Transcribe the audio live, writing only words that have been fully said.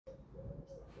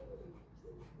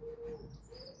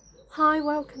Hi,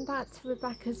 welcome back to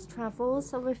Rebecca's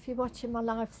Travels, or if you're watching my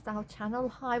lifestyle channel,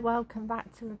 hi, welcome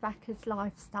back to Rebecca's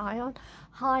Lifestyle.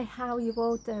 Hi, how you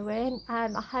all doing? I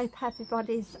hope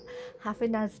everybody's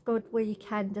having as good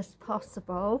weekend as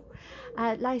possible.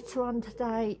 Later on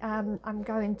today, I'm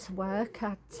going to work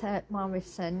at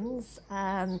Morrison's,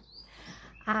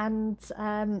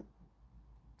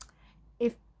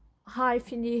 if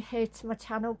if you're new here to my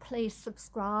channel, please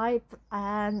subscribe.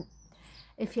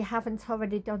 If you haven't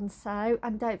already done so,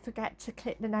 and don't forget to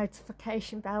click the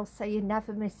notification bell so you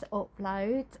never miss an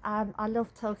upload. I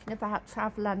love talking about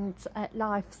travel and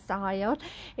lifestyle.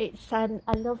 It's a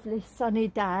lovely sunny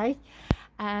day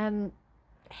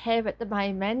here at the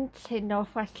moment in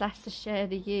northwest Leicestershire,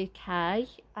 the UK.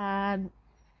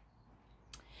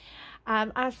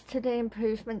 As to the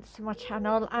improvements to my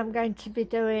channel, I'm going to be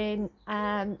doing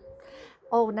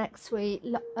all next week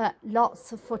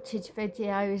lots of footage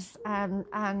videos and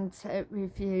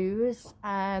reviews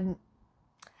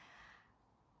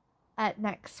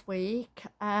next week,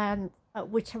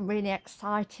 which I'm really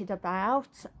excited about.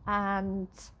 And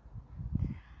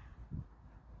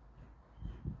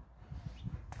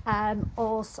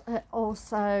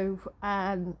also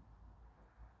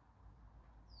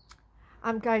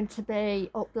I'm going to be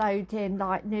uploading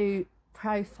like new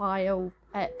profile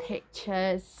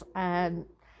pictures and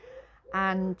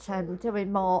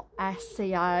doing more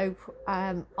SEO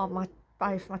on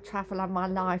both my travel and my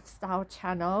lifestyle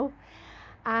channel.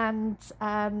 And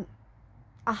I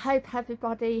hope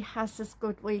everybody has as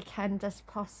good weekend as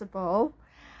possible.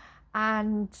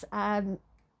 And I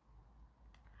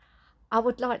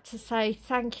would like to say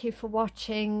thank you for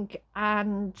watching,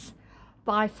 and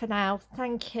bye for now.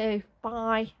 Thank you.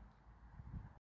 Bye.